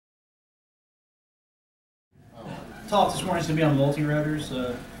talk this morning is going to be on multi-rotors.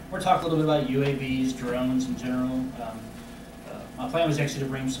 We're going to talk a little bit about UAVs, drones in general. My plan was actually to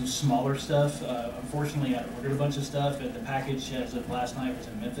bring some smaller stuff. Unfortunately, I ordered a bunch of stuff, and the package as of last night was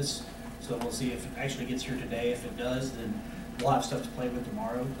in Memphis. So we'll see if it actually gets here today. If it does, then we'll have stuff to play with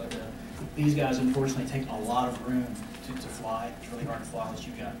tomorrow. But these guys, unfortunately, take a lot of room to fly. It's really hard to fly unless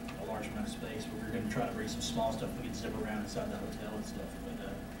you've got a large amount of space. But we're going to try to bring some small stuff we can zip around inside the hotel and stuff. But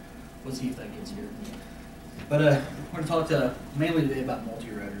we'll see if that gets here. But we're going to talk mainly today about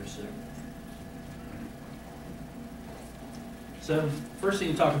multi-rotors. So first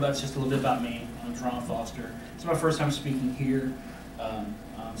thing to talk about is just a little bit about me. I'm Ron Foster. It's my first time speaking here. I'm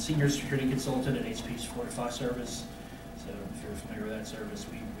senior security consultant at HP's Fortify service. So if you're familiar with that service,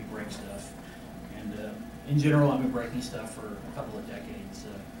 we break stuff. And in general, I've been breaking stuff for a couple of decades.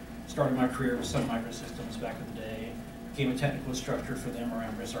 Started my career with Sun Microsystems back in the day. Became a technical instructor for them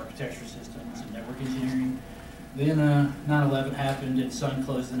around risk architecture systems and network engineering. Then 9/11 happened and Sun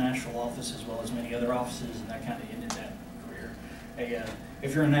closed the Nashville office as well as many other offices, and that kind of ended that career. Hey,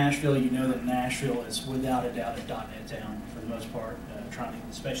 if you're in Nashville, you know that Nashville is without a doubt a .NET town for the most part. Trying to,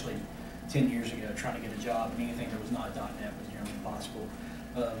 especially 10 years ago, trying to get a job in anything that was not .NET was nearly impossible.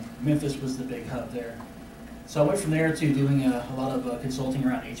 Memphis was the big hub there. So I went from there to doing a lot of consulting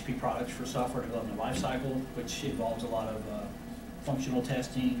around HP products for software development lifecycle, which involves a lot of functional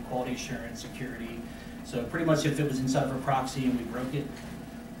testing, quality assurance, security. So pretty much if it was inside of a proxy and we broke it,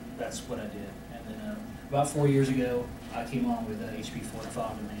 that's what I did. And then about 4 years ago, I came on with HP Fortify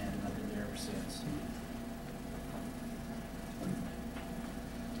on demand, and I've been there ever since.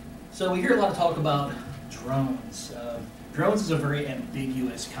 So we hear a lot of talk about drones. Drones is a very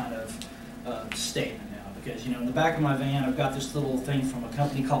ambiguous kind of statement now, because in the back of my van I've got this little thing from a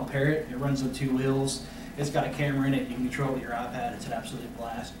company called Parrot. It runs on 2 wheels. It's got a camera in it. You can control it with your iPad. It's an absolute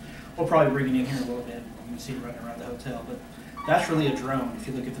blast. We'll probably bring it in here a little bit. You can see it running around the hotel. But that's really a drone if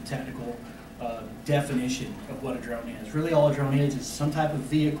you look at the technical definition of what a drone is. Really all a drone is some type of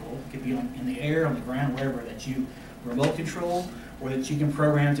vehicle. It could be in the air, on the ground, wherever, that you remote control or that you can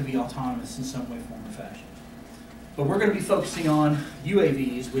program to be autonomous in some way, form, or fashion. But we're going to be focusing on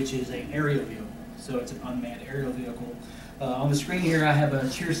UAVs, which is an aerial vehicle. So it's an unmanned aerial vehicle. On the screen here I have a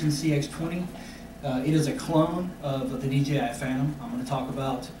Cheerson CX-20. It is a clone of the DJI Phantom. I'm going to talk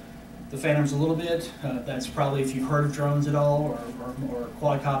about the Phantoms a little bit. That's probably, if you've heard of drones at all, or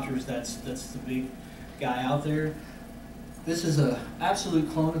quadcopters, that's the big guy out there. This is an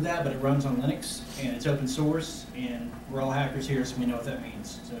absolute clone of that, but it runs on Linux, and it's open source, and we're all hackers here, so we know what that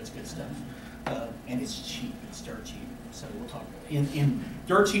means, so it's good stuff. And it's cheap, it's dirt cheap. So we'll talk in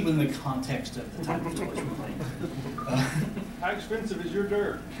dirt cheap within the context of the type of toys we're playing. How expensive is your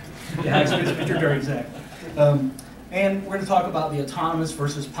dirt? Yeah, how expensive is your dirt, exactly. And we're going to talk about the autonomous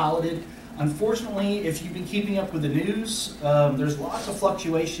versus piloted. Unfortunately, if you've been keeping up with the news, there's lots of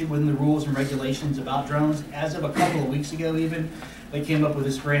fluctuation within the rules and regulations about drones. As of a couple of weeks ago even, they came up with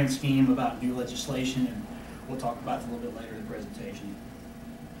this grand scheme about new legislation, and we'll talk about it a little bit later in the presentation.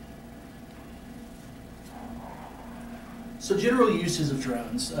 So general uses of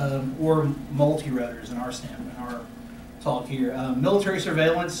drones, or multi-rotors in our talk here. Military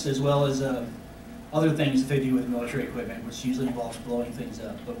surveillance, as well as other things that they do with military equipment, which usually involves blowing things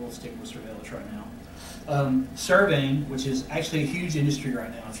up, but we'll stick with surveillance right now. Surveying, which is actually a huge industry right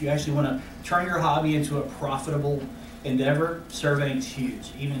now. If you actually want to turn your hobby into a profitable endeavor, surveying is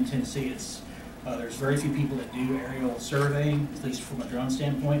huge. Even in Tennessee, there's very few people that do aerial surveying, at least from a drone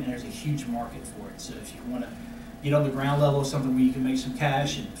standpoint, and there's a huge market for it. So if you want to get on the ground level, something where you can make some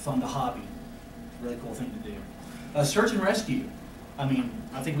cash and fund a hobby, really cool thing to do. Search and rescue. I mean,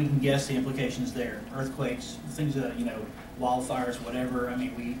 I think we can guess the implications there. Earthquakes, things that, wildfires, whatever. I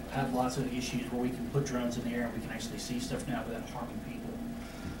mean, we have lots of issues where we can put drones in the air and we can actually see stuff now without harming people.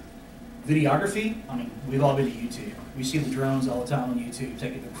 Videography, I mean, we've all been to YouTube. We see the drones all the time on YouTube,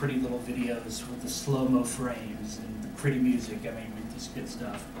 taking the pretty little videos with the slow-mo frames and the pretty music. I mean, it's good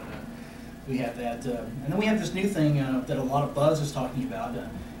stuff. But we have that. And then we have this new thing that a lot of buzz is talking about.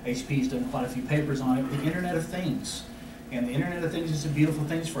 HP's done quite a few papers on it, the Internet of Things. And the Internet of Things is some beautiful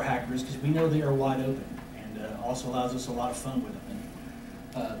things for hackers because we know they are wide open, and also allows us a lot of fun with them.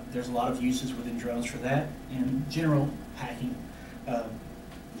 And there's a lot of uses within drones for that, and general hacking.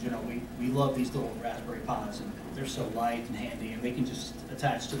 We love these little Raspberry Pis, and they're so light and handy, and they can just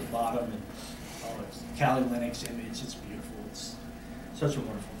attach to the bottom, and it's Kali Linux image. It's beautiful. It's such a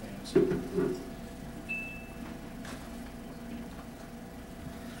wonderful thing.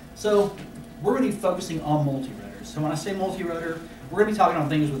 So we're going to be focusing on multi-rotors. So when I say multi-rotor, we're going to be talking on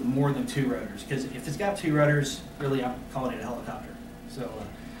things with more than 2 rotors, because if it's got 2 rotors, really I'm calling it a helicopter. So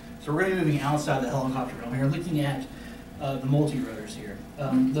So we're going to be moving outside the helicopter realm here, looking at the multi-rotors here.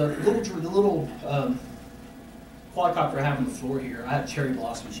 The little quadcopter I have on the floor here, I have Cherry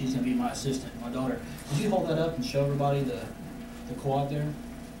Blossom. She's going to be my assistant, my daughter. Would you hold that up and show everybody the quad there?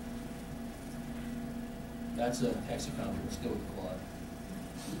 That's a hexacopter. Let's go with the quad.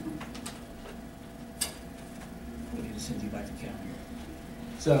 We need to send you back to count here.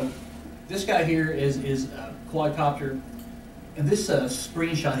 So this guy here is a quadcopter, and this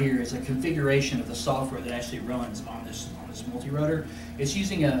screenshot here is a configuration of the software that actually runs on this multi-rotor. It's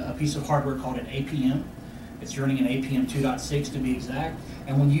using a piece of hardware called an APM. It's running an APM 2.6 to be exact.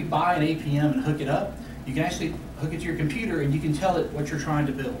 And when you buy an APM and hook it up, you can actually hook it to your computer and you can tell it what you're trying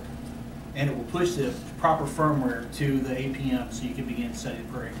to build. And it will push the proper firmware to the APM so you can begin setting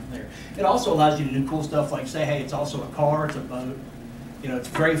the program from there. It also allows you to do cool stuff like say, hey, it's also a car, it's a boat. You know, it's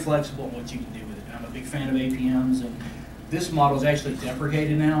very flexible in what you can do with it. I'm a big fan of APMs, and this model is actually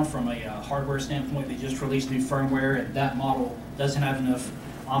deprecated now from a hardware standpoint. They just released new firmware, and that model doesn't have enough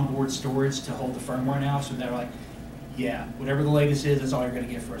onboard storage to hold the firmware now, so they're like, yeah, whatever the latest is, that's all you're going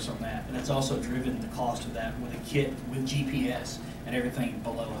to get for us on that. And it's also driven the cost of that with a kit with GPS and everything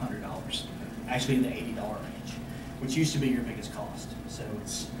below $100, actually in the $80 range, which used to be your biggest cost. So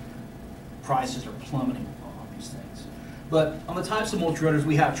prices are plummeting on these things. But on the types of multi-rotors,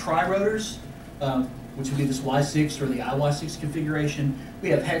 we have tri-rotors, which would be this Y6 or the IY6 configuration. We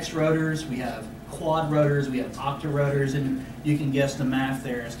have hex rotors, we have quad rotors, we have octa rotors, and you can guess the math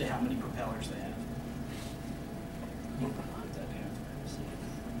there as to how many propellers they have. Put that down.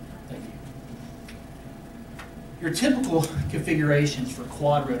 Thank you. Your typical configurations for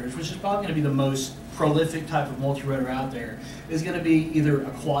quad rotors, which is probably going to be the most prolific type of multi-rotor out there, is going to be either a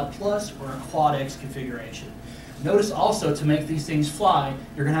quad plus or a quad X configuration. Notice also, to make these things fly,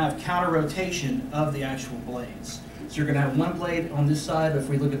 you're going to have counter rotation of the actual blades. So you're going to have one blade on this side. If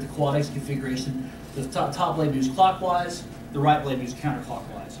we look at the quad X configuration, the top blade moves clockwise, the right blade moves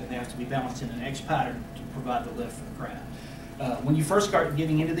counterclockwise. So they have to be balanced in an X pattern to provide the lift for the craft. When you first start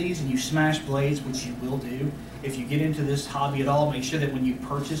getting into these and you smash blades, which you will do, if you get into this hobby at all, make sure that when you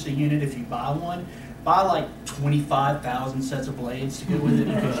purchase a unit, if you buy one, buy like 25,000 sets of blades to go with it,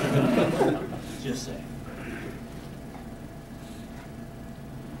 because you're going to just saying.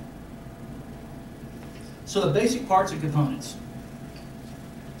 So the basic parts and components.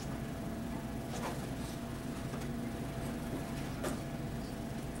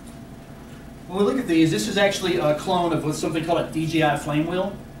 When we look at these, this is actually a clone of what's something called a DJI flame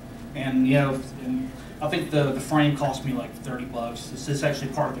wheel. And you know, I think the frame cost me like 30 bucks. This is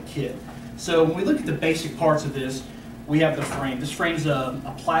actually part of the kit. So when we look at the basic parts of this, we have the frame. This frame's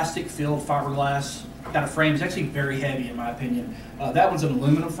a plastic filled fiberglass kind of frame. It's actually very heavy in my opinion. That one's an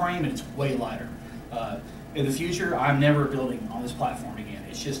aluminum frame and it's way lighter. In the future, I'm never building on this platform again.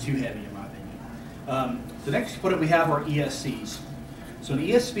 It's just too heavy in my opinion. The next component we have are ESCs. So an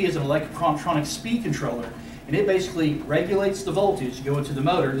ESC is an electronic speed controller, and it basically regulates the voltage going to the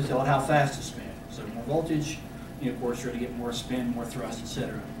motor to tell it how fast to spin. So more voltage, of course, you're going to get more spin, more thrust,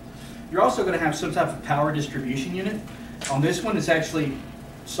 etc. You're also going to have some type of power distribution unit. On this one, it's actually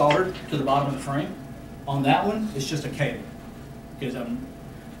soldered to the bottom of the frame. On that one, it's just a cable, because I'm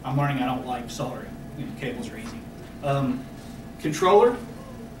learning I don't like soldering. Cables are easy. Controller,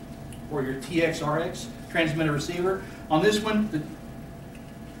 or your TX-RX, transmitter receiver. On this one,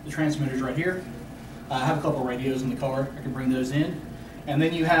 the transmitter's right here. I have a couple radios in the car. I can bring those in. And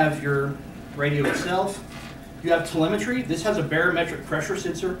then you have your radio itself. You have telemetry. This has a barometric pressure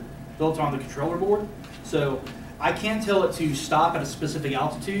sensor built on the controller board. So I can tell it to stop at a specific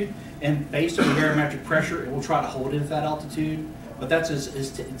altitude, and based on the barometric pressure, it will try to hold it at that altitude. But that's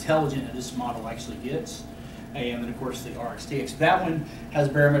as intelligent as this model actually gets. And then, of course, the RXTX. That one has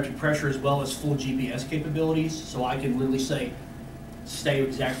barometric pressure as well as full GPS capabilities, so I can literally say, stay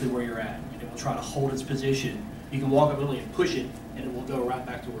exactly where you're at, and it will try to hold its position. You can walk up really and push it, and it will go right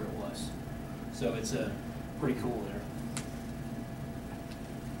back to where it was. So it's pretty cool there.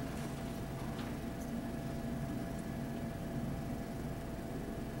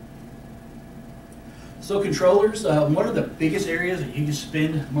 So controllers, one of the biggest areas that you can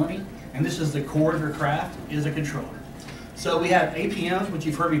spend money, and this is the core of your craft, is a controller. So we have APMs, which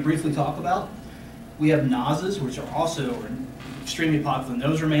you've heard me briefly talk about. We have NASs, which are also extremely popular, and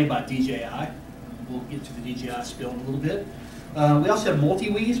those are made by DJI. We'll get to the DJI spill in a little bit. We also have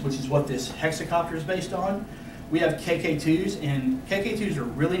multi-Wiis, which is what this hexacopter is based on. We have KK2s, and KK2s are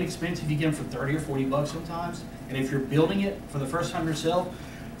really inexpensive. You get them for 30 or 40 bucks sometimes. And if you're building it for the first time yourself,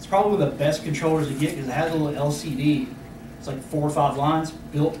 it's probably one of the best controllers to get because it has a little LCD. It's like 4 or 5 lines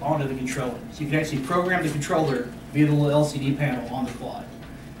built onto the controller. So you can actually program the controller via the little LCD panel on the quad.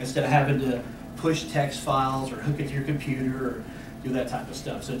 instead of having to push text files or hook it to your computer or do that type of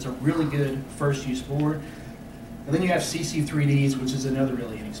stuff. So it's a really good first use board. And then you have CC3Ds, which is another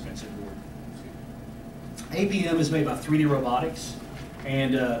really inexpensive board. APM is made by 3D Robotics,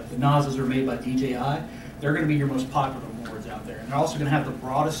 and the NASAs are made by DJI. They're going to be your most popular boards out there. And they're also going to have the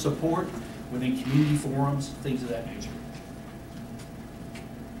broadest support within community forums, things of that nature.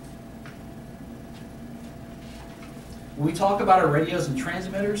 When we talk about our radios and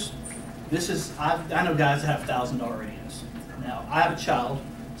transmitters, this is, I know guys that have $1,000 radios. Now, I have a child,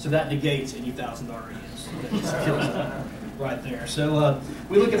 so that negates any $1,000 radios. That just kills them right there. So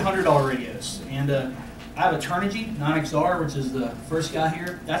we look at $100 radios. And I have a Turnigy 9XR, which is the first guy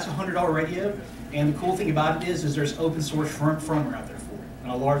here. That's a $100 radio. And the cool thing about it is there's open source firmware out there for it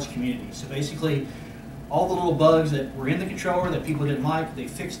and a large community. So basically, all the little bugs that were in the controller that people didn't like, they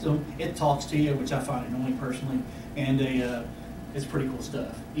fixed them. It talks to you, which I find annoying personally. And it's pretty cool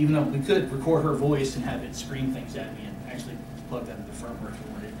stuff. Even though we could record her voice and have it scream things at me and actually plug that into the firmware if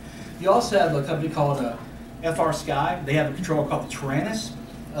you wanted. You also have a company called FR Sky. They have a controller called the Tyrannus.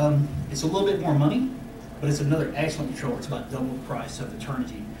 It's a little bit more money, but it's another excellent controller. It's about double the price of the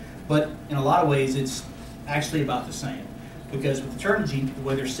Turnigy. But in a lot of ways, it's actually about the same. Because with the Turnigy, the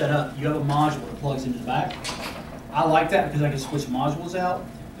way they're set up, you have a module that plugs into the back. I like that because I can switch modules out.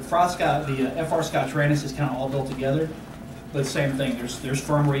 The FR Sky Tyrannus is kind of all built together, but same thing. There's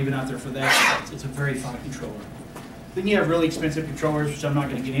firmware even out there for that. It's a very fine controller. Then you have really expensive controllers, which I'm not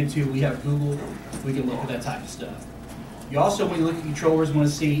going to get into. We have Google. We can look at that type of stuff. You also, when you look at controllers, want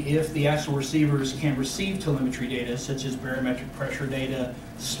to see if the actual receivers can receive telemetry data, such as barometric pressure data,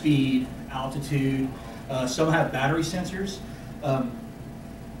 speed, altitude. Some have battery sensors.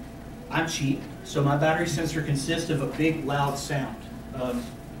 I'm cheap, so my battery sensor consists of a big, loud sound.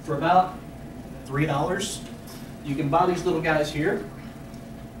 For about $3, you can buy these little guys here.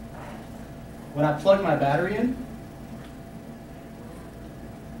 When I plug my battery in,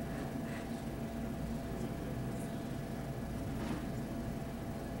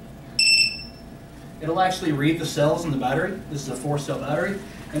 it'll actually read the cells in the battery. This is a 4-cell battery,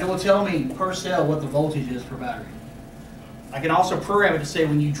 and it will tell me per cell what the voltage is per battery. I can also program it to say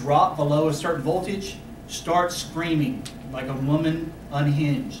when you drop below a certain voltage, start screaming like a woman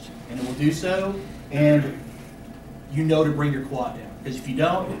unhinged, and it will do so, and you know to bring your quad down. Because if you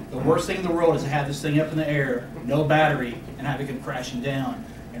don't, the worst thing in the world is to have this thing up in the air, no battery, and have it come crashing down.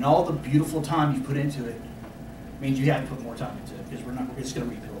 And all the beautiful time you put into it means you have to put more time into it, because we're just going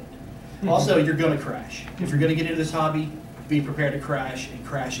to rebuild it. Also, you're going to crash. If you're going to get into this hobby, be prepared to crash and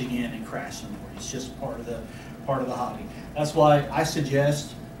crash again and crash some more. It's just part of the hobby. That's why I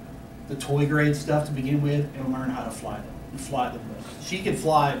suggest the toy grade stuff to begin with and learn how to fly them. And fly them. She can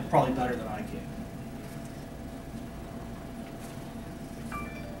fly probably better than I can.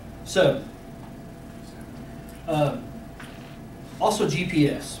 So, also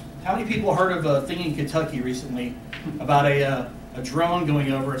GPS. How many people heard of a thing in Kentucky recently about a drone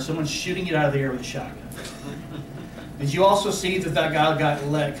going over and someone shooting it out of the air with a shotgun? Did you also see that guy got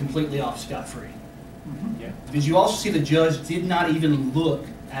let completely off scot-free? Mm-hmm. Yeah. Did you also see the judge did not even look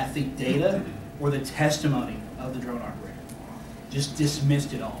at the data or the testimony of the drone operator? Just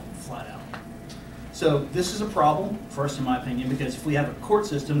dismissed it all, flat out. So this is a problem, first in my opinion, because if we have a court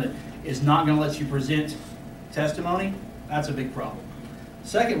system that is not going to let you present testimony, that's a big problem.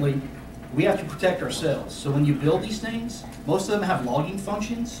 Secondly, we have to protect ourselves. So when you build these things, most of them have logging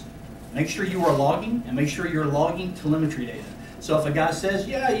functions. Make sure you are logging, and make sure you're logging telemetry data. So if a guy says,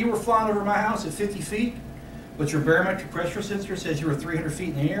 yeah, you were flying over my house at 50 feet, but your barometric pressure sensor says you were 300 feet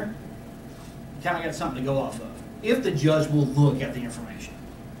in the air, you kind of got something to go off of. If the judge will look at the information.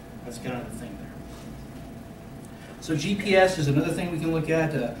 That's kind of the thing there. So GPS is another thing we can look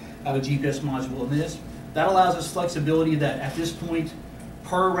at. I have a GPS module in this. That allows us flexibility that at this point,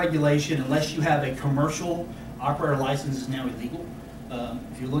 per regulation, unless you have a commercial operator license, is now illegal.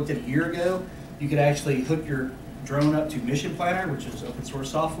 If you looked at a year ago, you could actually hook your drone up to Mission Planner, which is open source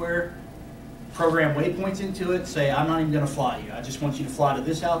software, program waypoints into it, say, I'm not even going to fly you. I just want you to fly to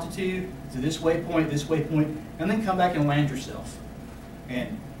this altitude, to this waypoint, and then come back and land yourself.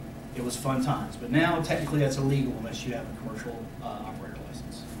 And it was fun times. But now, technically, that's illegal unless you have a commercial operator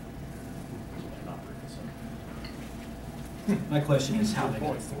license. My question is how they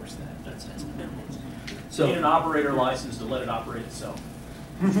can enforce that. That's the minimum. So you need an operator license to let it operate itself.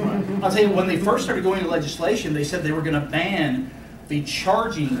 Right. I'll tell you, when they first started going to legislation, they said they were going to ban the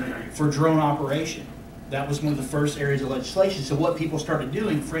charging for drone operation. That was one of the first areas of legislation. So what people started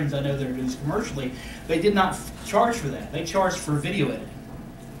doing, friends I know that are doing this commercially, they did not charge for that. They charged for video editing.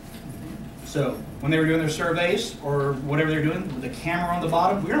 So when they were doing their surveys or whatever they're doing with the camera on the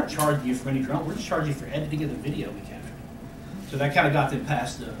bottom, we're not charging you for any drone. We're just charging you for editing of the video we captured. So that kind of got them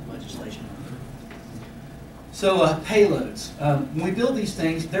past the legislation. So payloads. When we build these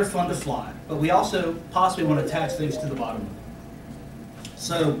things, they're fun to fly, but we also possibly want to attach things to the bottom.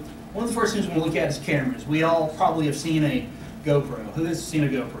 So one of the first things we want to look at is cameras. We all probably have seen a GoPro. Who has seen a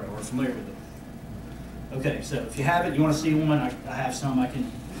GoPro or familiar with them? Okay, so if you haven't, you want to see one, I have some I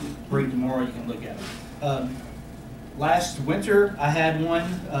can bring tomorrow, you can look at them. Last winter, I had one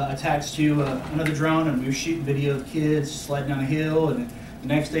attached to another drone, and we were shooting video of kids sliding down a hill, and the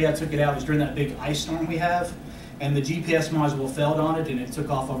next day I took it out. It was during that big ice storm we have, and the GPS module failed on it, and it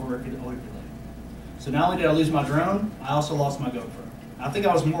took off over a delay. So not only did I lose my drone, I also lost my GoPro. I think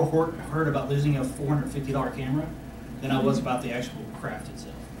I was more hurt about losing a $450 camera than I was about the actual craft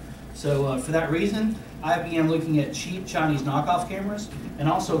itself. So for that reason, I began looking at cheap Chinese knockoff cameras, and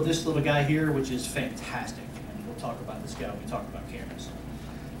also this little guy here, which is fantastic. And we'll talk about this guy when we talk about cameras.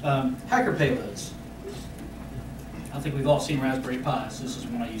 Hacker payloads. I think we've all seen Raspberry Pis. This is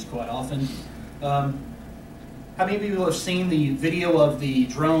one I use quite often. How many people have seen the video of the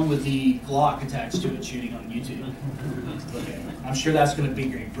drone with the Glock attached to it shooting on YouTube? Okay. I'm sure that's going to be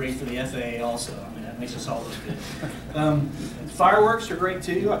great for the FAA also. I mean, that makes us all look good. Fireworks are great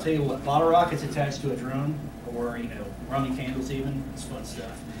too. I'll tell you what, bottle rockets attached to a drone, or Roman candles even. It's fun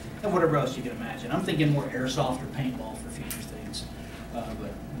stuff. And whatever else you can imagine. I'm thinking more airsoft or paintball for future things, but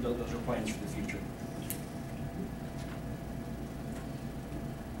those are plans for the future.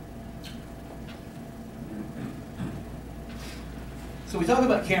 So we talk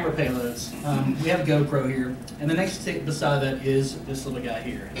about camera payloads. We have a GoPro here, and the next thing beside that is this little guy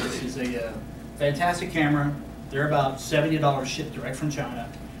here. This is a fantastic camera. They're about $70 shipped direct from China.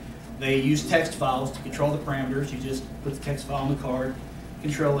 They use text files to control the parameters. You just put the text file on the card,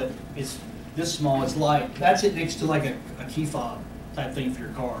 control it. It's this small, it's light. That's it next to like a key fob type thing for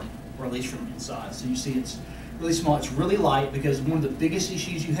your car, or at least from inside. So you see it's really small. It's really light because one of the biggest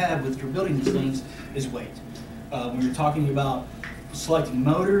issues you have with your building these things is weight. When you're talking about selecting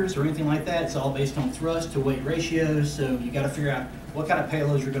motors or anything like that, it's all based on thrust to weight ratios, so you got to figure out what kind of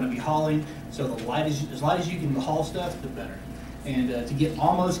payloads you're going to be hauling. So the light as light as you can haul stuff, the better. And to get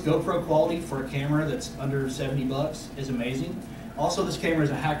almost GoPro quality for a camera that's under 70 bucks is amazing. Also, this camera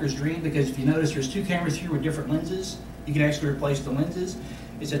is a hacker's dream because if you notice, there's two cameras here with different lenses. You can actually replace the lenses.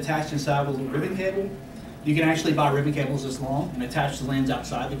 It's attached inside with a little ribbon cable. You can actually buy ribbon cables this long and attach the lens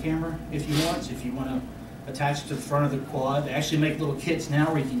outside the camera if you want. So if you want to attached to the front of the quad. They actually make little kits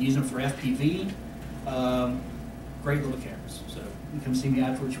now where you can use them for FPV. Great little cameras. So you can come see me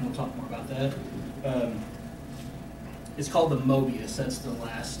afterwards and we'll talk more about that. It's called the Mobius. That's the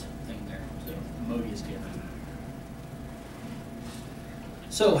last thing there. So the Mobius camera.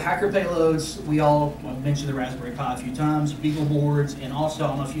 So hacker payloads, we all mentioned the Raspberry Pi a few times, Beagle boards, and also I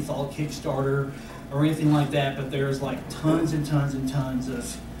don't know if you follow Kickstarter or anything like that, but there's like tons and tons and tons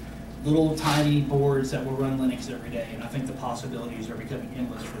of little tiny boards that will run Linux every day, and I think the possibilities are becoming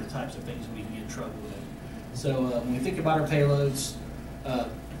endless for the types of things we can get in trouble with. So when we think about our payloads,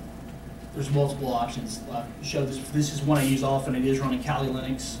 there's multiple options. Show this. This is one I use often. It is running Kali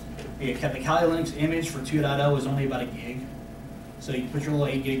Linux. The Kali Linux image for 2.0 is only about a gig. So you put your little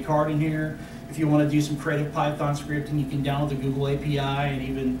 8 gig card in here. If you want to do some creative Python scripting, you can download the Google API and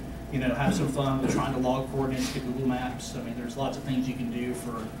even have some fun with trying to log coordinates to Google Maps. I mean, there's lots of things you can do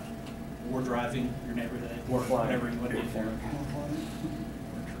for war driving your neighborhood, or whatever you want to do for it.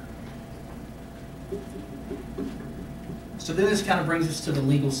 So then this kind of brings us to the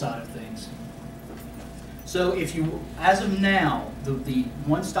legal side of things. So if you, as of now, the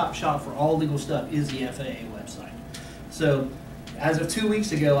one-stop shop for all legal stuff is the FAA website. So as of 2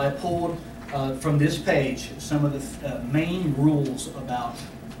 weeks ago, I pulled from this page some of the main rules about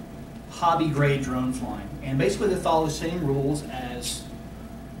hobby-grade drone flying. And basically they follow the same rules as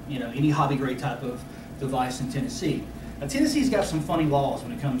any hobby-grade type of device in Tennessee. Now, Tennessee's got some funny laws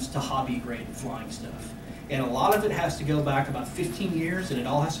when it comes to hobby-grade flying stuff. And a lot of it has to go back about 15 years, and it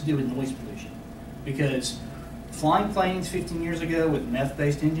all has to do with noise pollution. Because flying planes 15 years ago with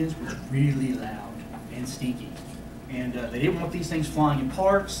meth-based engines was really loud and stinky. And they didn't want these things flying in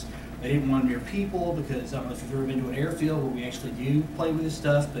parks. They didn't want them near people because I don't know if you've ever been to an airfield where we actually do play with this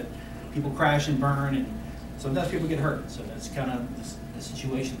stuff, but people crash and burn, and sometimes people get hurt. So that's kind of the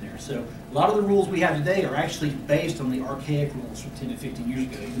situation there. So a lot of the rules we have today are actually based on the archaic rules from 10 to 15 years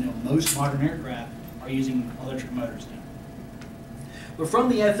ago, even though most modern aircraft are using electric motors now. But from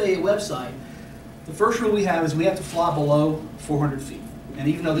the FAA website, the first rule we have is we have to fly below 400 feet. And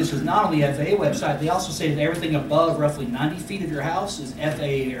even though this is not on the FAA website, they also say that everything above roughly 90 feet of your house is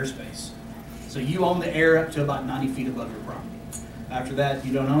FAA airspace. So you own the air up to about 90 feet above your property. After that,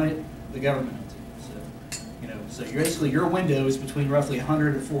 you don't own it, the government owns it. So, you know, so basically your window is between roughly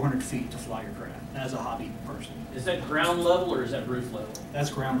 100 to 400 feet to fly your craft as a hobby person. Is that ground level or is that roof level? That's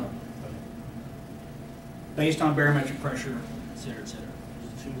ground level. Based on barometric pressure, et cetera, et cetera.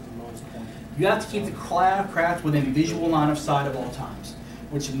 You have to keep the craft within visual line of sight at all times,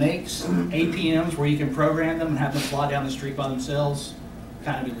 which makes APMs where you can program them and have them fly down the street by themselves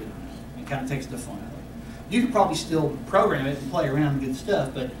kind of illegal. It kind of takes the fun out of it. You could probably still program it and play around and good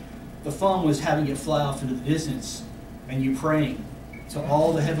stuff, but the fun was having it fly off into the distance and you praying to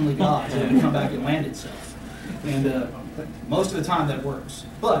all the heavenly gods that it would come back and land itself. And most of the time that works.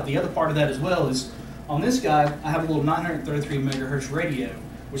 But the other part of that as well is, on this guy, I have a little 933 megahertz radio,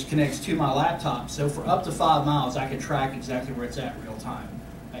 which connects to my laptop. So for up to 5 miles, I can track exactly where it's at real time.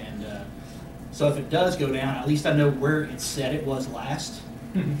 And so if it does go down, at least I know where it said it was last,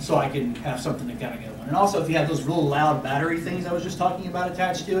 so I can have something to kind of go on. And also, if you have those real loud battery things I was just talking about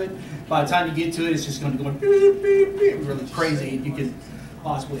attached to it, by the time you get to it, it's just going to go beep, beep, beep, really crazy. You could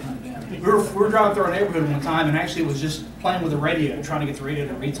possibly hunt it down. We were driving through our neighborhood one time, and actually was just playing with the radio, trying to get the radio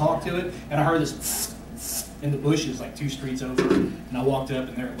to re-talk to it, and I heard this in the bushes like 2 streets over, and I walked up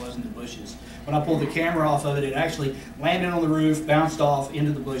and there it was in the bushes. When I pulled the camera off of it, it actually landed on the roof, bounced off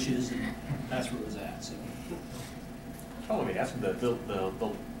into the bushes, and that's where it was at. So. Oh, let me ask you,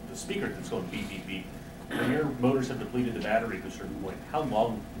 the speaker that's going beep, beep, beep, when your motors have depleted the battery to a certain point, how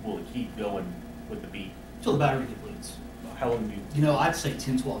long will it keep going with the beep? Until the battery depletes. How long do you? You know, I'd say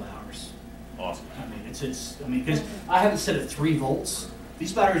 10, 12 hours. Awesome. I mean, because I have it set at 3 volts.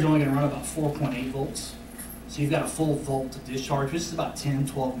 These batteries are only going to run about 4.8 volts. So you've got a full volt to discharge, which is about 10,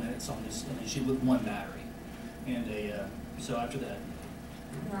 12 minutes on this initially with 1 battery. And so after that.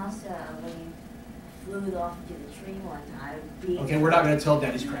 And also, when you flew it off to the tree one time, okay, we're not going to tell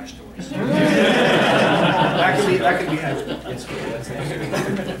Daddy's crash stories. that could be accurate. Yes, that's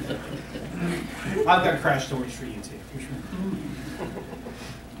I've got crash stories for you too, for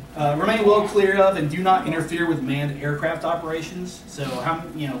sure. Remain well clear of and do not interfere with manned aircraft operations. So,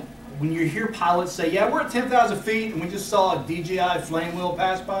 when you hear pilots say, "Yeah, we're at 10,000 feet and we just saw a DJI flame wheel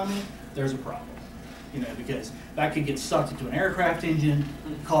pass by me," there's a problem. You know, because that could get sucked into an aircraft engine,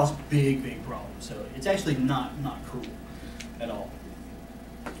 cause big, big problems. So it's actually not cool at all.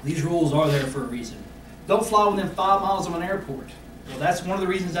 These rules are there for a reason. Don't fly within 5 miles of an airport. Well, that's one of the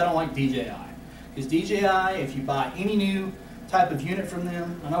reasons I don't like DJI. Because DJI, if you buy any new type of unit from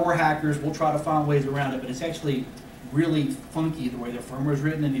them, I know we're hackers, we'll try to find ways around it, but it's actually really funky the way their firmware is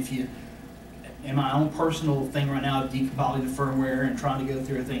written. And if you, in my own personal thing right now, decompiling the firmware and trying to go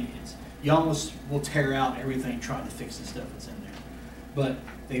through a thing, you almost will tear out everything trying to fix the stuff that's in there. But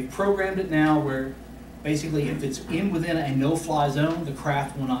they've programmed it now where basically if it's within a no-fly zone, the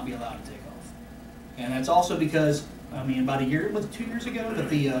craft will not be allowed to take off. And that's also because, I mean, about 2 years ago, that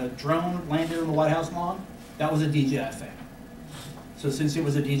the drone landed on the White House lawn, that was a DJI Phantom. So since it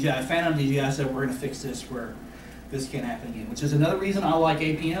was a DJI Phantom, DJI said, we're going to fix this where this can't happen again, which is another reason I like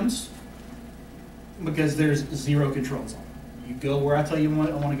APMs, because there's 0 controls on them. You go where I tell you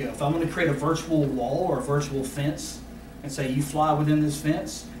I want to go. If I'm going to create a virtual wall or a virtual fence and say you fly within this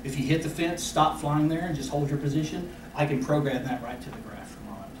fence, if you hit the fence, stop flying there and just hold your position, I can program that right to the graph from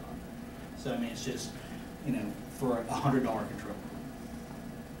my laptop. So I mean, it's just, you know, for a $100 controller.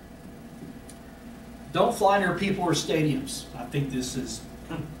 Don't fly near people or stadiums. I think this is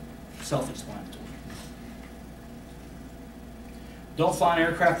self-explanatory. Don't fly an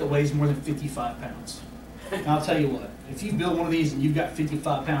aircraft that weighs more than 55 pounds. And I'll tell you what, if you build one of these and you've got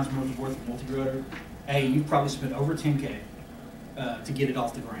 55 pounds worth of multi-rotor, hey, you've probably spent over 10K to get it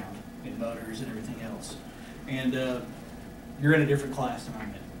off the ground, and motors and everything else. And you're in a different class than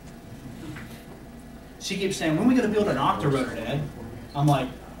I'm in. She keeps saying, when are we going to build an octa-rotor, Dad? I'm like,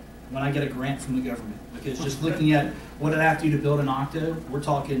 when I get a grant from the government. Because just looking at what it'd have to do to build an octa, we're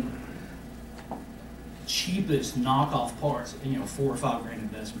talking cheapest knockoff parts, you know, $4 or $5 grand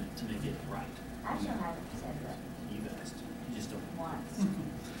investment to make it right. I shall have it said that You guys, you just don't. once.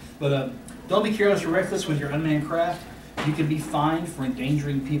 But don't be careless or reckless with your unmanned craft. You can be fined for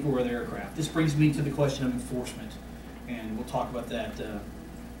endangering people or their aircraft. This brings me to the question of enforcement, and we'll talk about that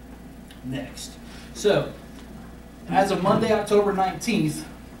next. So, as of Monday, October 19th,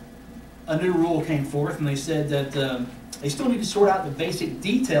 a new rule came forth, and they said that they still need to sort out the basic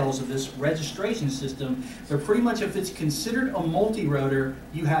details of this registration system, but pretty much if it's considered a multi-rotor,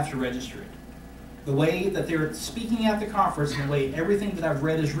 you have to register it. The way that they're speaking at the conference and the way everything that I've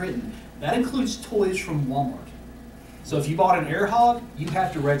read is written, that includes toys from Walmart. So if you bought an air hog, you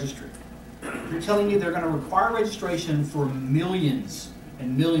have to register it. They're telling you they're going to require registration for millions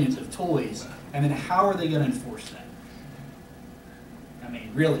and millions of toys And then how are they going to enforce that? I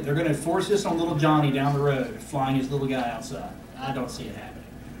mean, really, they're going to enforce this on little Johnny down the road, flying his little guy outside. I don't see it happening.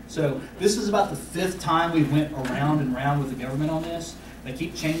 So this is about the 5th time we went around and around with the government on this. They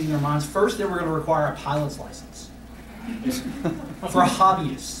keep changing their minds. First, they were going to require a pilot's license for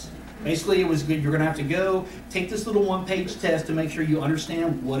hobbyists. Basically, it was good. You're going to have to go take this little 1-page test to make sure you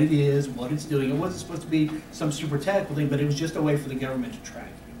understand what it is, what it's doing. It wasn't supposed to be some super technical thing, but it was just a way for the government to track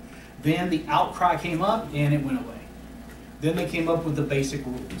you. Then the outcry came up, and it went away. Then they came up with the basic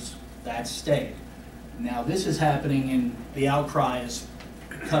rules. That stayed. Now this is happening, and the outcry is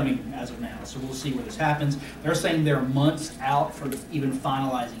coming as of now. So we'll see where this happens. They're saying they're months out from even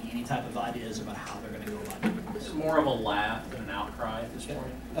finalizing any type of ideas about how they're going to go about doing This this. is more of a laugh than an outcry at this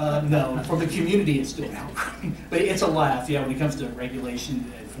point. No, from the community it's still an outcry. But it's a laugh, yeah, when it comes to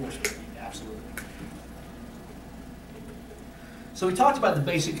regulation and enforcement, absolutely. So we talked about the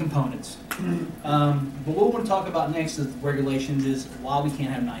basic components. But what we want to talk about next is regulations is why we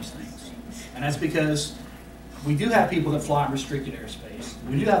can't have nice things. And that's because we do have people that fly in restricted airspace.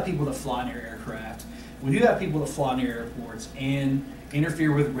 We do have people that fly near aircraft. We do have people that fly near airports and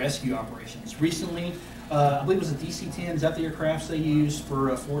interfere with rescue operations. Recently, I believe it was a DC-10. Is that the aircrafts they used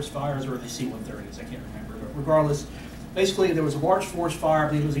for forest fires, or the C-130s? I can't remember. But regardless, basically there was a large forest fire. I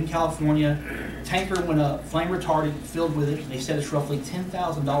believe it was in California. Tanker went up, flame retardant, filled with it. They said it's roughly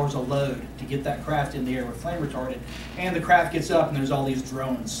 $10,000 a load to get that craft in the air with flame retardant. And the craft gets up, and there's all these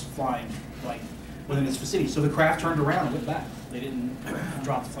drones flying like within its vicinity. So the craft turned around and went back. They didn't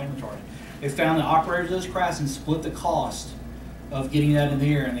drop the flame retardant. They found the operators of those crafts and split the cost of getting that in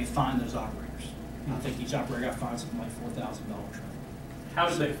the air, and they fined those operators. And I think each operator got fined something like $4,000. How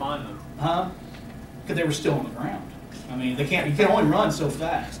did they find them? Because they were still on the ground. I mean, you can only run so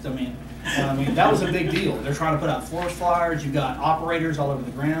fast. I mean, that was a big deal. They're trying to put out forest fires. You've got operators all over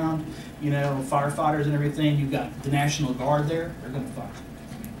the ground, you know, firefighters and everything. You've got the National Guard there. They're going to find you.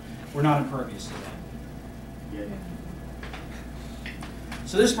 I mean, we're not impervious to that.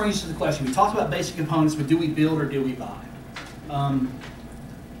 So this brings us to the question. We talked about basic components, but do we build or do we buy?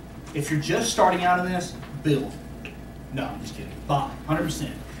 If you're just starting out in this, build. No, I'm just kidding. Buy,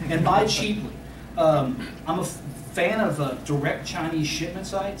 100%. And buy cheaply. I'm a fan of direct Chinese shipment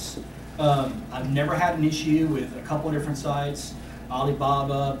sites. I've never had an issue with a couple of different sites.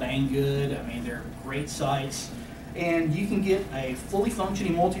 Alibaba, Banggood, I mean, they're great sites. And you can get a fully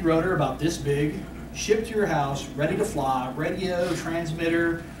functioning multi-rotor about this big, shipped to your house, ready to fly, radio,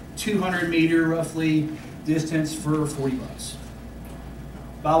 transmitter, 200 meter roughly distance for 40 bucks.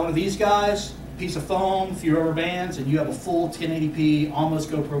 Buy one of these guys, piece of foam, a few rubber bands, and you have a full 1080p, almost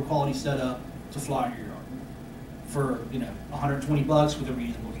GoPro quality setup to fly in your yard for, you know, 120 bucks with a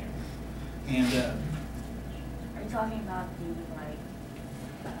reusable camera. And Are you talking about the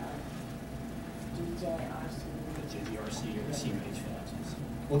JDRC or the CMH files.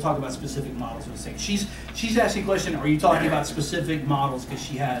 We'll talk about specific models in a second. She's asking a question, are you talking about specific models, because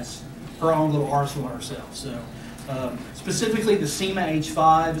she has her own little arsenal herself. So specifically the SEMA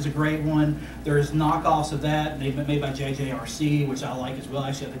H5 is a great one. There's knockoffs of that. They've been made by JJRC, which I like as well.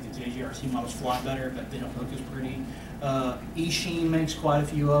 Actually, I think the JJRC models fly better, but they don't look as pretty. eSheen makes quite a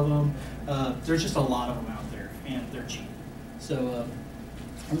few of them. There's just a lot of them out there, and they're cheap. So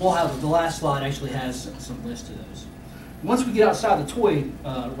we'll have, the last slide actually has some lists of those. Once we get outside the toy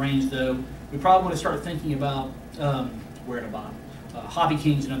range, though, we probably want to start thinking about where to buy. Hobby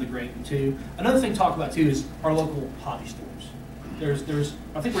King's another great one too. Another thing to talk about too is our local hobby stores. There's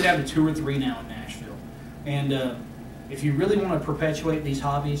I think we're down to 2 or 3 now in Nashville. And if you really want to perpetuate these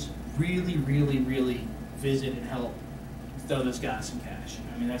hobbies, really visit and help throw those guys some cash.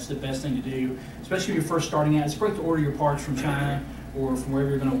 I mean, that's the best thing to do, especially if you're first starting out. It's great to order your parts from China or from wherever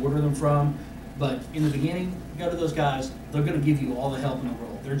you're going to order them from. But in the beginning, go to those guys. They're going to give you all the help in the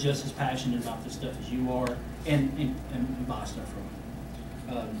world. They're just as passionate about this stuff as you are, and buy stuff from them.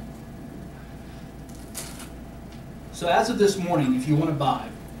 So as of this morning, if you want to buy,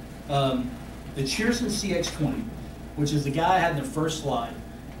 the Cheerson CX20, which is the guy I had in the first slide,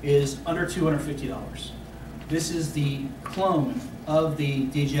 is under $250. This is the clone of the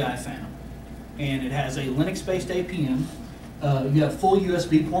DJI Phantom. And it has a Linux-based APM. You have full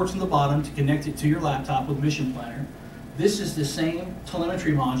USB ports on the bottom to connect it to your laptop with Mission Planner. This is the same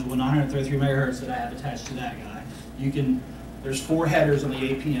telemetry module, 933 megahertz, that I have attached to that guy. There's 4 headers on the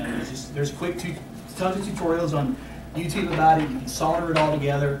APM. There's tons of tutorials on YouTube about it. You can solder it all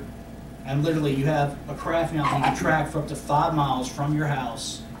together. And literally, you have a craft now that you can track for up to 5 miles from your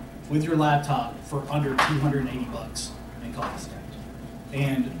house with your laptop for under 280 bucks in cost.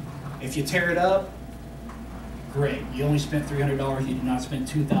 And if you tear it up, great. You only spent $300. You did not spend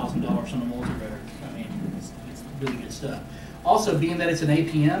 $2,000 on a multi-rotor. I mean, it's really good stuff. Also, being that it's an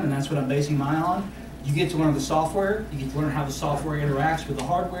APM, and that's what I'm basing mine on, you get to learn the software. You get to learn how the software interacts with the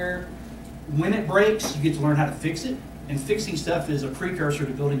hardware. When it breaks, you get to learn how to fix it. And fixing stuff is a precursor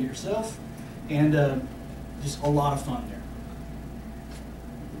to building it yourself. And just a lot of fun there.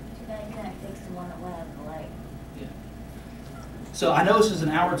 Too bad you can't fix the one that went out of the light. Yeah. So I know this is an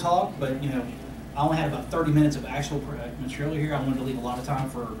hour talk, but I only had about 30 minutes of actual material here. I wanted to leave a lot of time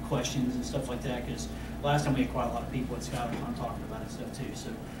for questions and stuff like that, because last time we had quite a lot of people at SkyCon talking about it and stuff too. So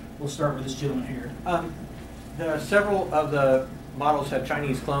we'll start with this gentleman here. Several of the models have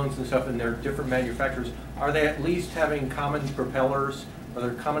Chinese clones and stuff, and they're different manufacturers. Are they at least having common propellers? Are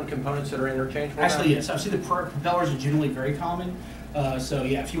there common components that are interchangeable? Actually, yes. I've seen the propellers are generally very common. So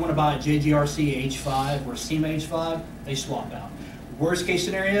yeah, if you want to buy a JGRC H5 or a SEMA H5, they swap out. Worst case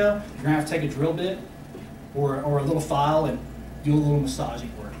scenario, you're gonna have to take a drill bit or a little file and do a little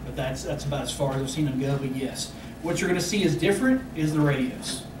massaging work. But that's about as far as I've seen them go. But yes, what you're gonna see is different is the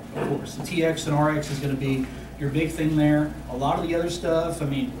radios. Of course, the TX and RX is gonna be your big thing there. A lot of the other stuff, I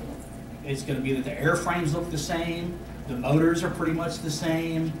mean, it's gonna be that the airframes look the same, the motors are pretty much the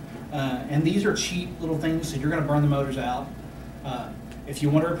same, and these are cheap little things, so you're gonna burn the motors out. If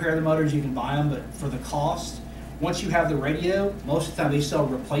you want to repair the motors, you can buy them, but for the cost, once you have the radio, most of the time they sell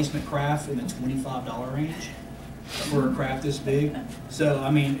replacement craft in the $25 range for a craft this big. So,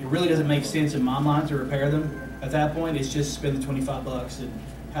 I mean, it really doesn't make sense in my mind to repair them at that point. It's just spend the $25 and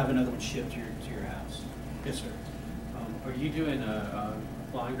have another one shipped to your house. Yes, sir. Are you doing a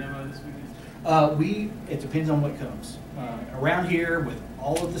flying demo this weekend? It depends on what comes. Around here, with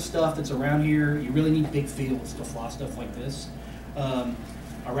all of the stuff that's around here, you really need big fields to fly stuff like this.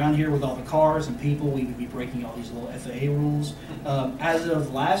 Around here with all the cars and people, we would be breaking all these little FAA rules. As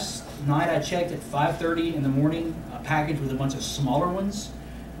of last night, I checked at 5:30 in the morning, a package with a bunch of smaller ones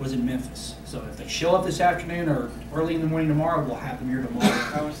was in Memphis. So if they show up this afternoon or early in the morning tomorrow, we'll have them here tomorrow.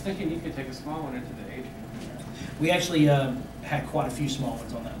 I was thinking you could take a small one into the atrium. We actually had quite a few small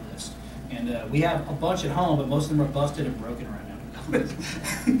ones on that list. And we have a bunch at home, but most of them are busted and broken right now.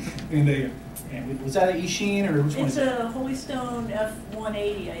 And was that an E-Sheen or which one? It's a Holy Stone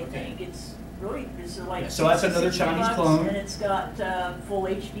F-180, I think. It's like yeah, so that's another Chinese $60, clone. and it's got full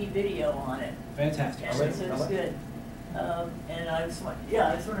HD video on it. Fantastic. And so it's good. And I was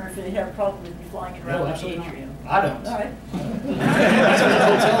wondering if they have a problem with me flying it around the atrium. I don't. All right. That's what the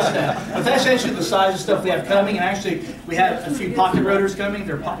hotel staff. But that's actually the size of stuff we have coming, and actually we have a few pocket rotors coming.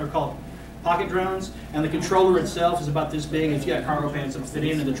 They're called pocket drones, and the controller itself is about this big. If you got cargo pants, it'll fit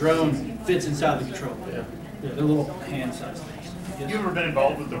in, and the drone fits inside the controller. Yeah. They're little hand-sized things. Yes. You ever been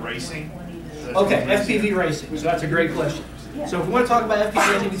involved with the racing? Okay, FPV racing. So that's a great question. So if we want to talk about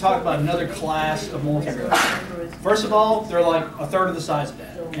FPV racing, we talk about another class of multi-rotors. First of all, they're like a third of the size of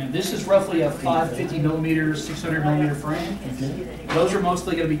that. And this is roughly a 550 millimeter, 600 millimeter frame. Those are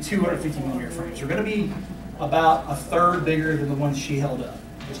mostly going to be 250 millimeter frames. They're going to be about a third bigger than the ones she held up.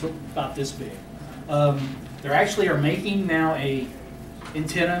 It's about this big. They actually are making now a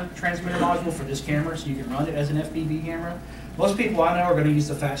antenna transmitter module for this camera, so you can run it as an FPV camera. Most people I know are going to use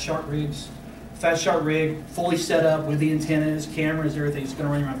the Fat Shark rigs. Fat Shark rig, fully set up with the antennas, cameras, everything. It's going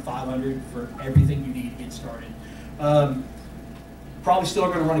to run around 500 for everything you need to get started. Probably still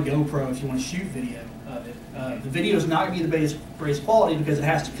going to run a GoPro if you want to shoot video of it. The video is not going to be the greatest quality because it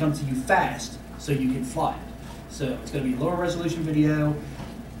has to come to you fast so you can fly it. So it's going to be lower resolution video.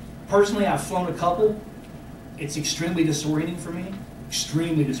 Personally, I've flown a couple. It's extremely disorienting for me.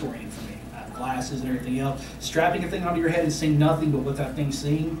 Extremely disorienting for me. I have glasses and everything else. Strapping a thing onto your head and seeing nothing but what that thing's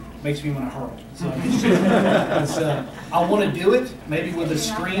seeing makes me want to hurl. So I want to do it, maybe with a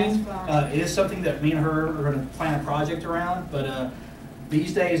screen. It is something that me and her are going to plan a project around, but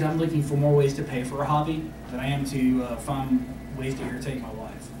these days I'm looking for more ways to pay for a hobby than I am to find ways to irritate my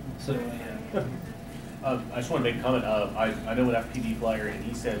wife. So yeah. I just want to make a comment. I know an FPV flyer, and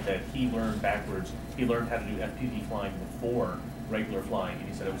he said that he learned backwards. He learned how to do FPV flying before regular flying, and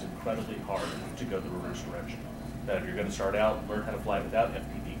he said it was incredibly hard to go the reverse direction. That if you're going to start out, learn how to fly without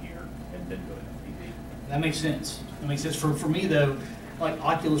FPV gear, and then go to FPV. That makes sense. That makes sense. For me, though, like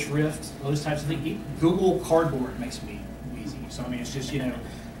Oculus Rift, those types of things, Google Cardboard makes me wheezy. So, I mean, it's just,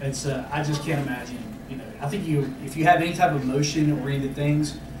 it's I just can't imagine, I think if you have any type of motion-oriented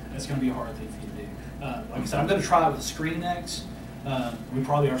things, that's going to be a hard thing for you to do. Like I said, I'm going to try it with ScreenX. We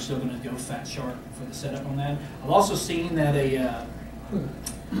probably are still going to go Fat Shark for the setup on that. I've also seen that I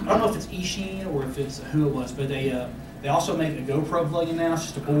don't know if it's E-Sheen or if it's who it was, but they also make a GoPro plug-in now. It's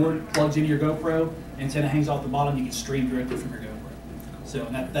just a board, plugs into your GoPro, antenna hangs off the bottom, you can stream directly from your GoPro. So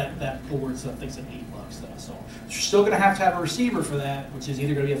and that board's I think it's like $8 that I saw. You're still going to have a receiver for that, which is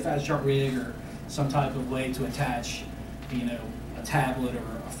either going to be a fast chart rig or some type of way to attach, you know, a tablet or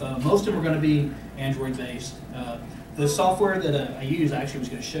a phone. Most of them are going to be Android based. The software that I use, I actually was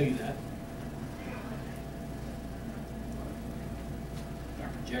going to show you that. Our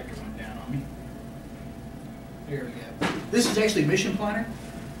projector went down on me. There we go. This is actually Mission Planner.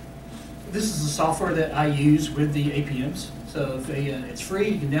 This is the software that I use with the APMs. So if it's free,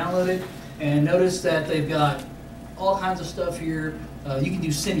 you can download it. And notice that they've got all kinds of stuff here. You can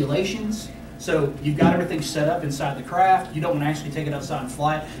do simulations. So you've got everything set up inside the craft. You don't want to actually take it outside and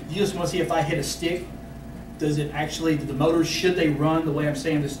fly it. You just want to see if I hit a stick, does it actually, the motors, should they run the way I'm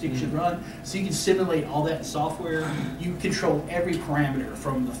saying the stick should run? So you can simulate all that in software. You control every parameter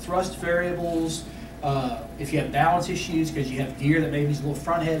from the thrust variables. If you have balance issues because you have gear that maybe is a little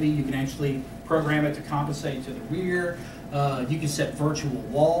front heavy, you can actually program it to compensate to the rear. You can set virtual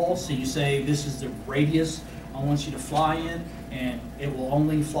walls. So you say this is the radius I want you to fly in, and it will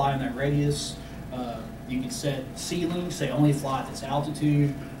only fly in that radius. You can set ceilings, say only fly at this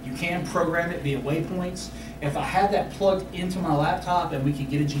altitude. You can program it via waypoints. If I had that plugged into my laptop and we could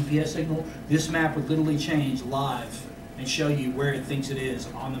get a GPS signal, this map would literally change live and show you where it thinks it is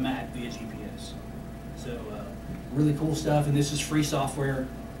on the map via GPS. So really cool stuff, and this is free software.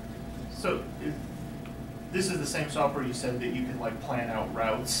 So this is the same software you said that you can like plan out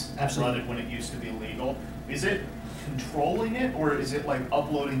routes and Absolutely. run it when it used to be legal. Is it controlling it, or is it like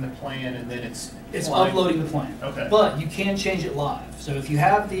uploading the plan and then it's flying? Uploading the plan. Okay. But you can change it live. So if you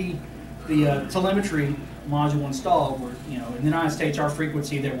have the telemetry module installed, where, you know, in the United States, our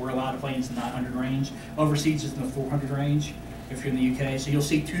frequency that we're allowed to play is the 900 range. Overseas, it's in the 400 range if you're in the UK. So you'll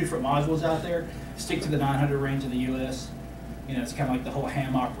see 2 different modules out there. Stick to the 900 range in the US. You know, it's kind of like the whole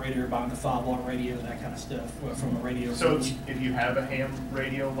ham operator buying the 5-watt radio, that kind of stuff from a radio. So if you have a ham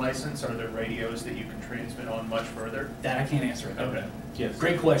radio license, are there radios that you can transmit on much further? That I can't answer. Okay. Yes.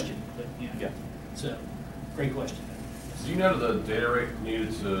 Great question. But, you know, Yeah. So, great question. Do you know the data rate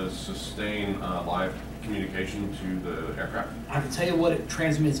needed to sustain live communication to the aircraft? I can tell you what it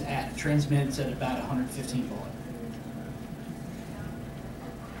transmits at. It transmits at about 115 baud.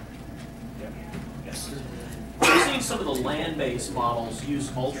 Yes. We've seen some of the land-based models use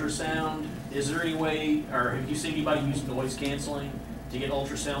ultrasound. Is there any way, or have you seen anybody use noise canceling to get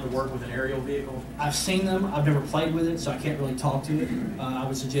ultrasound to work with an aerial vehicle? I've seen them. I've never played with it, so I can't really talk to it. I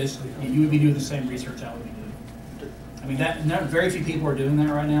would suggest you would be doing the same research I would be doing. I mean, very few people are doing that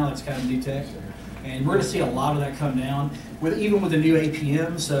right now. That's kind of new tech, and we're going to see a lot of that come down. Even with the new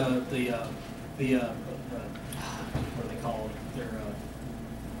APMs, what do they call it?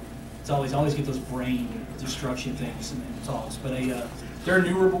 It's always get those brain destruction things in talks. But they're a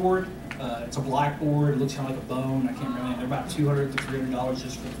newer board. It's a black board. It looks kind of like a bone. I can't remember. They're about $200 to $300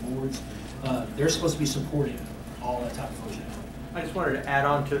 just for the boards. They're supposed to be supporting all that type of functionality. I just wanted to add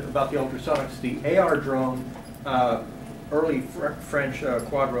on to about the ultrasonics. The AR drone, early French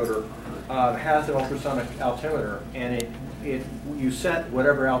quadrotor, has an ultrasonic altimeter, and you set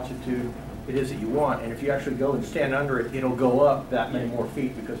whatever altitude it is that you want, and if you actually go and stand under it, it'll go up that many more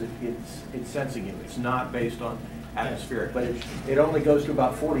feet because it's sensing you. It's not based on atmospheric, but it only goes to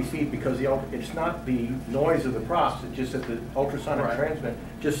about 40 feet because it's not the noise of the props, it's just that the ultrasonic transmit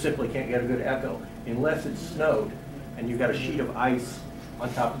just simply can't get a good echo unless it's snowed and you've got a sheet of ice on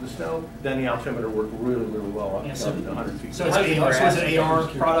top of the snow. Then the altimeter works really, really well up to 100 feet. So it's an AR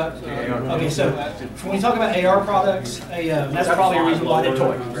product? Okay, so when we talk about AR products, that's probably a reason why they're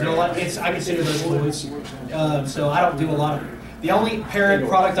toys. You know, I consider those toys. So I don't do a lot of, the only parent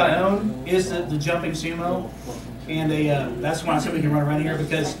product I own is the Jumping Sumo. And that's when I said we can run around here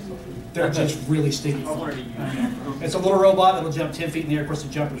because they're just really sticky. It's a little robot that'll jump 10 feet in the air. Of course, the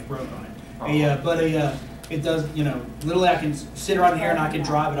jumper's broke on it. It does, you know, literally I can sit around here and I can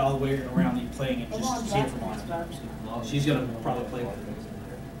drive it all the way around the plane and just see it from on. She's going to probably play with it.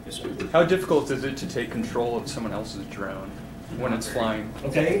 Yes, sir. How difficult is it to take control of someone else's drone when it's flying?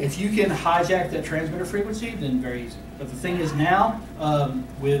 Okay, if you can hijack that transmitter frequency, then very easy. But the thing is now,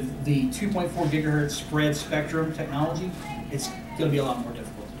 with the 2.4 gigahertz spread spectrum technology, it's going to be a lot more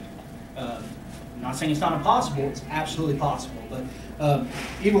difficult to do. I'm not saying it's not impossible, it's absolutely possible. But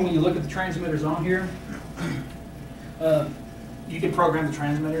even when you look at the transmitters on here, you can program the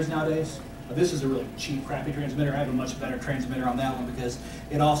transmitters nowadays. This is a really cheap, crappy transmitter. I have a much better transmitter on that one because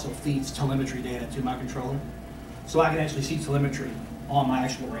it also feeds telemetry data to my controller. So I can actually see telemetry on my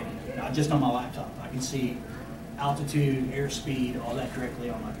actual radio, not just on my laptop. I can see altitude, airspeed, all that directly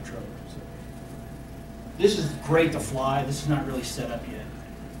on my controller. So this is great to fly. This is not really set up yet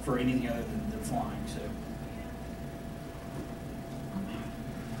for anything other than flying. So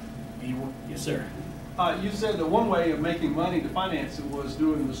Yes, sir. You said that one way of making money to finance it was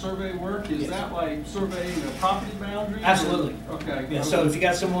doing the survey work. Is Yes. that like surveying the property boundaries? Absolutely. Okay. Yeah, so if you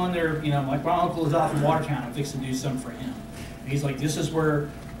got someone there, you know, like my uncle is off in Watertown, I'm fixing to do something for him. He's like, this is where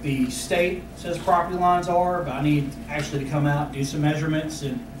the state says property lines are, but I need actually to come out, do some measurements,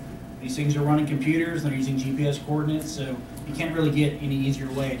 and these things are running computers, and they're using GPS coordinates, so you can't really get any easier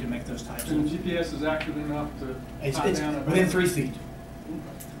way to make those types And of. the GPS is accurate enough to It's tie down a within 3 feet.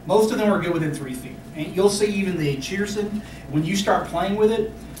 Most of them are good within 3 feet. And you'll see even the Cheerson, when you start playing with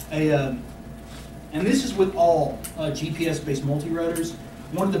it, and this is with all GPS-based multi-rotors,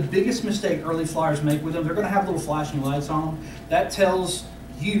 one of the biggest mistakes early flyers make with them, they're going to have little flashing lights on them. That tells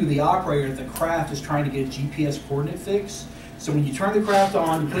you, the operator, that the craft is trying to get a GPS coordinate fix. So when you turn the craft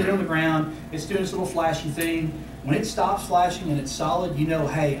on, you put it on the ground, it's doing this little flashy thing. When it stops flashing and it's solid, you know,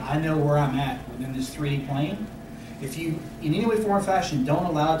 hey, I know where I'm at within this 3D plane. If you, in any way, form, or fashion, don't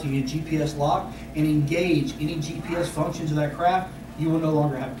allow it to get GPS lock and engage any GPS functions of that craft, you will no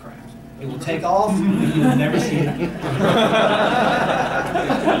longer have a craft. It will take off, and you will never see it again.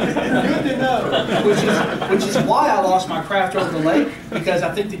 Good to know. Which is why I lost my craft over the lake, because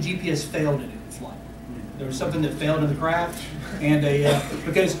I think the GPS failed it in flight. There was something that failed in the craft, and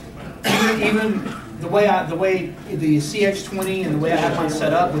because even the way the CX20 and the way I have mine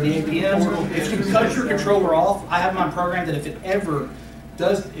set up with the APMs, if you cut your controller off, I have mine programmed that if it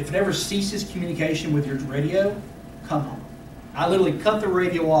ever ceases communication with your radio, come home. I literally cut the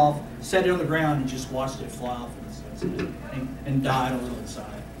radio off, set it on the ground, and just watched it fly off and died a little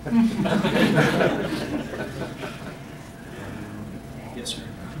inside. Yes, sir.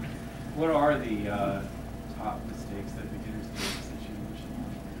 What are the top mistakes that beginners make that you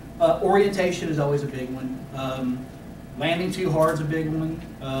mentioned? Orientation is always a big one. Landing too hard is a big one.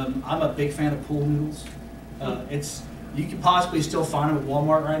 I'm a big fan of pool noodles. You can possibly still find them at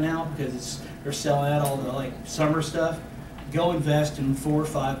Walmart right now because they're selling out all the summer stuff. Go invest in 4 or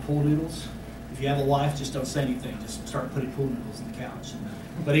 5 pool noodles. If you have a wife, just don't say anything. Just start putting pool noodles in the couch.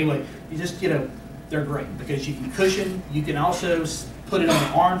 But anyway, you just they're great because you can cushion. You can also put it on the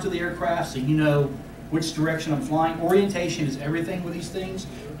arms of the aircraft so you know which direction I'm flying. Orientation is everything with these things.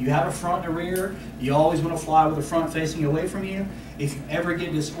 You have a front and a rear. You always want to fly with the front facing away from you. If you ever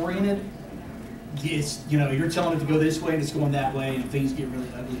get disoriented, you're telling it to go this way and it's going that way, and things get really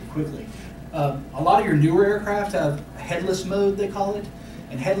ugly quickly. A lot of your newer aircraft have headless mode, they call it,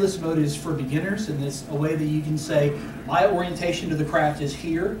 and headless mode is for beginners, and it's a way that you can say, my orientation to the craft is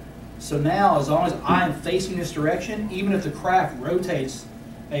here, so now as long as I am facing this direction, even if the craft rotates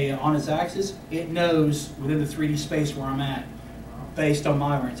on its axis, it knows within the 3D space where I'm at, based on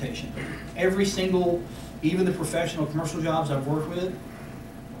my orientation. Every single, even the professional commercial jobs I've worked with,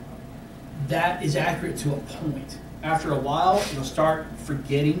 that is accurate to a point. After a while, you'll start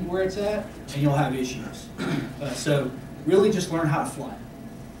forgetting where it's at, and you'll have issues. So really just learn how to fly.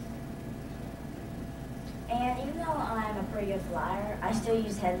 And even though I'm a pretty good flyer, I still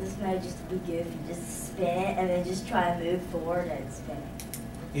use headless mode just to be goofy, just spin it, and then just try and move forward and spin it.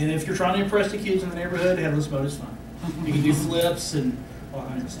 And if you're trying to impress the kids in the neighborhood, headless mode is fine. You can do flips and all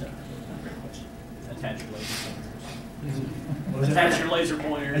kinds of stuff. Great question. Attach your laser pointers. What is it? Attach your laser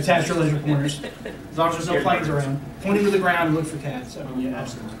pointers. Attach your laser pointers. As long as there's no planes around. Pointing to the ground and look for cats. I mean, yeah,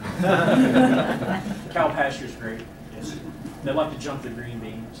 absolutely. Cow pasture's great. Yes. They like to jump the green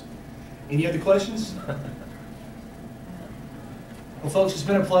beans. Any other questions? Well, folks, it's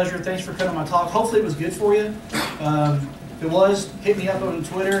been a pleasure. Thanks for coming to my talk. Hopefully it was good for you. If it was, hit me up on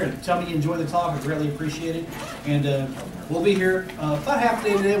Twitter and tell me you enjoyed the talk. I greatly appreciate it. And we'll be here about half a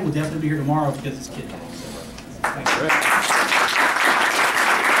day today. We'll definitely be here tomorrow because it's kid day. So, thanks.